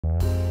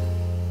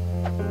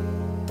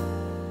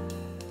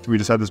We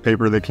just had this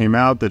paper that came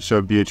out that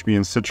showed BHB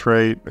and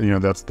citrate,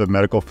 that's the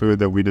medical food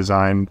that we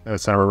designed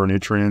at Center for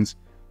Nutrients.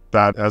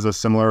 That has a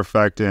similar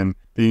effect in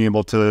being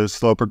able to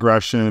slow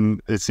progression.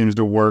 It seems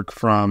to work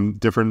from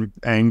different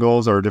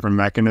angles or different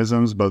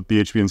mechanisms. Both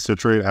BHB and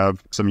citrate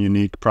have some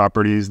unique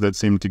properties that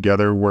seem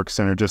together work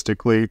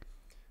synergistically.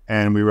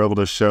 And we were able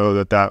to show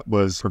that that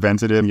was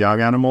preventative in young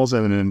animals,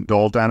 and in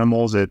adult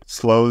animals, it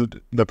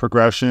slowed the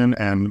progression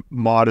and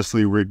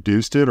modestly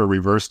reduced it or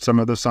reversed some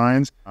of the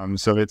signs.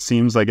 So it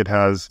seems like it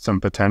has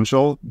some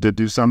potential to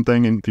do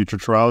something in future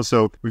trials.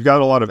 So we've got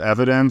a lot of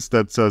evidence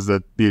that says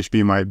that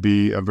BHB might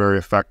be a very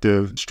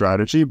effective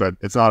strategy, but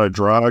it's not a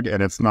drug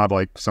and it's not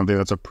like something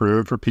that's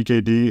approved for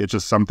PKD. It's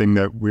just something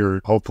that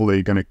we're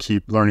hopefully going to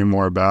keep learning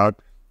more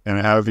about. And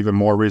I have even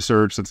more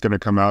research that's going to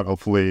come out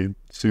hopefully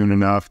soon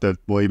enough that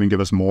will even give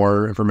us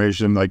more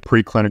information, like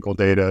preclinical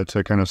data,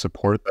 to kind of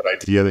support that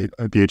idea that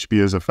BHB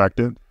is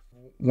effective.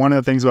 One of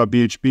the things about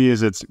BHB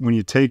is when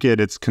you take it,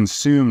 it's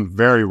consumed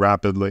very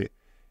rapidly.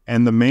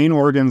 And the main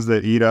organs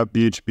that eat up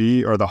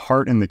BHB are the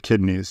heart and the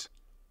kidneys.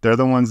 They're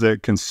the ones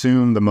that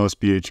consume the most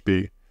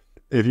BHB.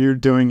 If you're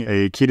doing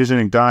a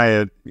ketogenic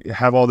diet, you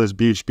have all this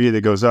BHB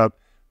that goes up.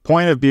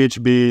 Point of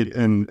BHB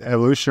in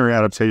evolutionary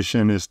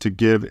adaptation is to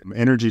give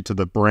energy to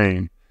the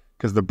brain,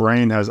 because the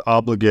brain has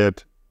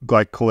obligate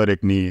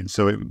glycolytic needs.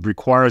 So it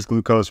requires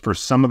glucose for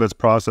some of its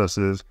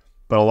processes,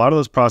 but a lot of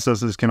those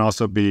processes can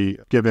also be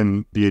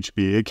given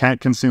BHB. It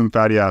can't consume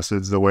fatty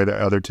acids the way that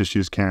other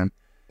tissues can.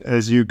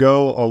 As you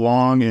go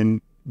along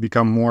and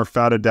become more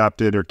fat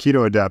adapted or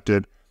keto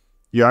adapted,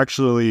 you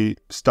actually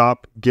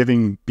stop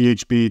giving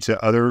BHB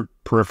to other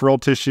peripheral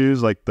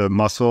tissues like the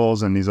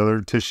muscles and these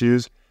other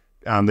tissues.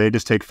 They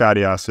just take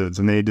fatty acids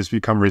and they just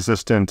become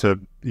resistant to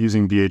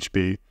using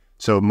BHB.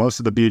 So most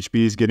of the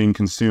BHB is getting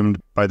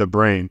consumed by the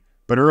brain.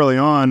 But early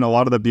on, a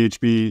lot of the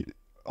BHB,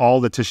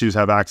 all the tissues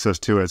have access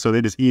to it. So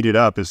they just eat it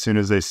up as soon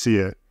as they see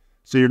it.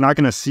 So you're not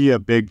going to see a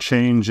big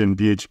change in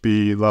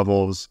BHB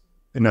levels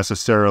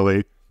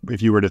necessarily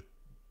if you were to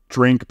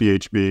drink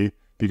BHB,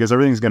 because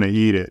everything's going to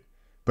eat it.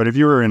 But if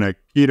you were in a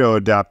keto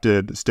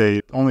adapted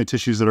state, only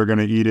tissues that are going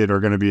to eat it are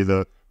going to be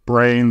the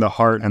brain, the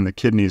heart, and the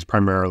kidneys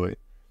primarily.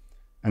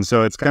 And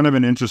so it's kind of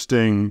an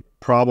interesting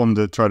problem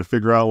to try to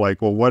figure out,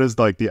 like, well, what is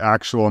like the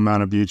actual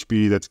amount of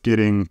BHB that's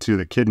getting to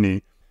the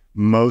kidney?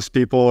 Most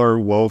people are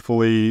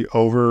woefully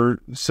over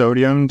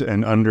sodiumed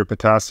and under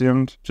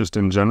potassiumed just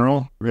in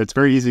general. It's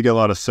very easy to get a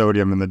lot of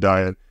sodium in the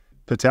diet.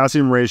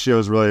 Potassium ratio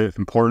is really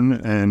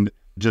important, and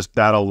just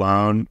that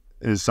alone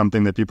is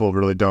something that people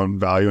really don't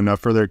value enough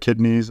for their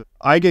kidneys.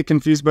 I get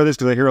confused by this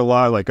because I hear a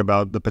lot like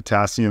about the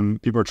potassium.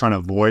 People are trying to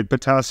avoid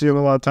potassium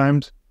a lot of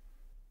times.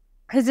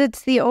 Because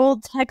it's the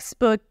old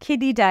textbook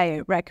kidney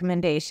diet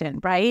recommendation,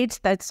 right?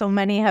 That so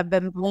many have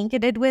been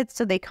blanketed with.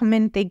 So they come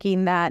in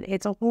thinking that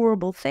it's a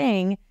horrible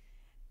thing.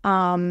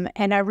 And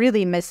are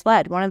really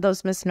misled. One of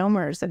those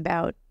misnomers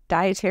about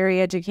dietary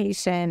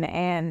education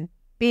and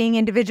being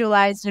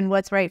individualized in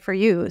what's right for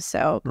you.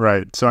 So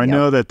right. So I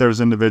know that there's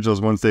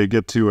individuals, once they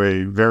get to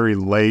a very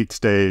late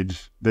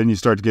stage, then you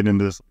start to get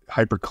into this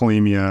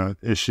hyperkalemia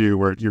issue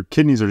where your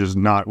kidneys are just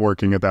not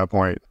working at that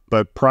point.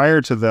 But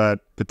prior to that,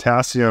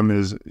 potassium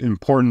is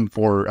important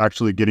for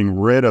actually getting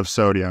rid of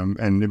sodium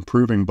and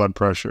improving blood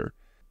pressure.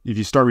 If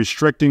you start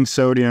restricting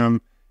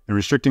sodium and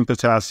restricting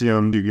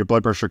potassium, your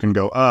blood pressure can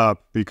go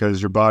up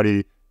because your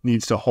body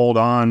needs to hold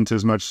on to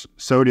as much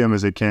sodium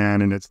as it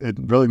can, and it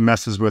really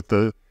messes with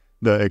the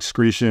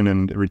excretion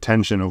and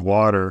retention of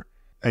water.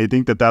 I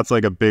think that that's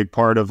like a big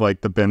part of like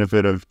the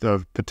benefit of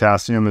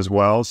potassium as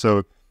well.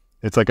 So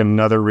it's like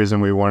another reason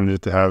we wanted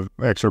it to have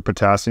extra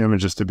potassium, and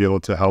just to be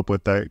able to help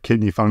with that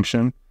kidney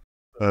function.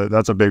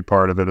 That's a big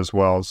part of it as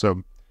well.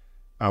 So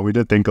we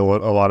did think a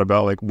lot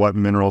about like what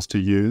minerals to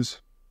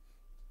use.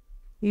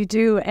 You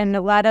do. And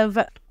a lot of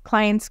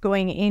clients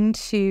going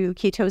into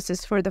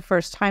ketosis for the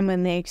first time,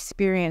 when they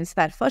experience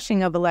that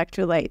flushing of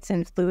electrolytes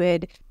and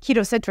fluid,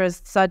 KetoCitra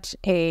is such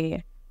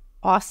a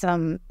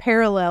awesome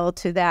parallel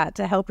to that,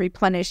 to help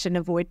replenish and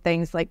avoid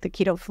things like the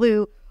keto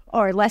flu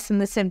or lessen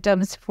the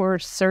symptoms for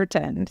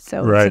certain.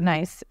 So right.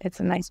 It's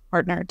a nice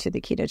partner to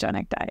the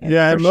ketogenic diet.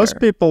 Yeah, and most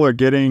people are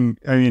getting,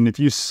 I mean, if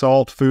you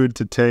salt food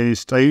to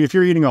taste, like if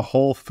you're eating a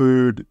whole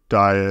food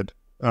diet,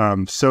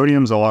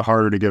 sodium's a lot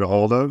harder to get a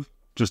hold of.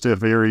 Just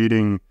if you're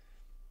eating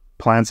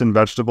plants and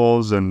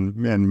vegetables and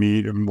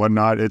meat and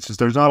whatnot, it's just,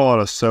 there's not a lot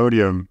of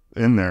sodium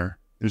in there.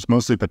 There's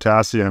mostly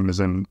potassium is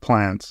in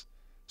plants.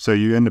 So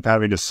you end up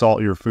having to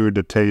salt your food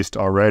to taste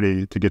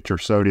already to get your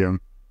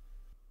sodium.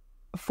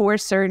 For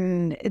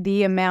certain,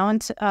 the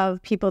amount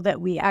of people that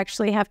we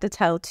actually have to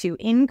tell to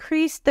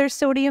increase their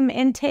sodium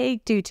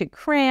intake due to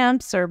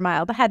cramps or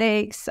mild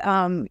headaches,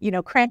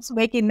 cramps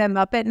waking them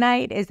up at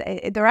night,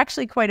 they're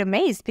actually quite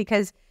amazed,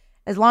 because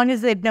as long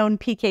as they've known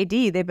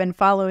PKD, they've been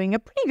following a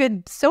pretty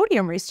good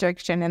sodium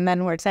restriction. And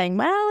then we're saying,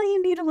 well,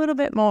 you need a little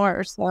bit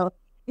more. So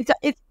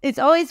it's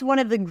always one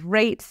of the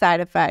great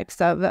side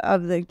effects of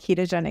the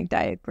ketogenic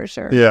diet, for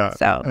sure. Yeah.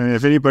 So I mean,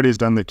 if anybody's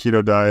done the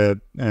keto diet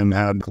and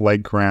had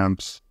leg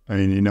cramps, I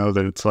mean, you know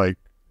that it's like,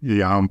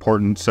 how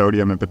important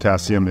sodium and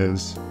potassium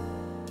is.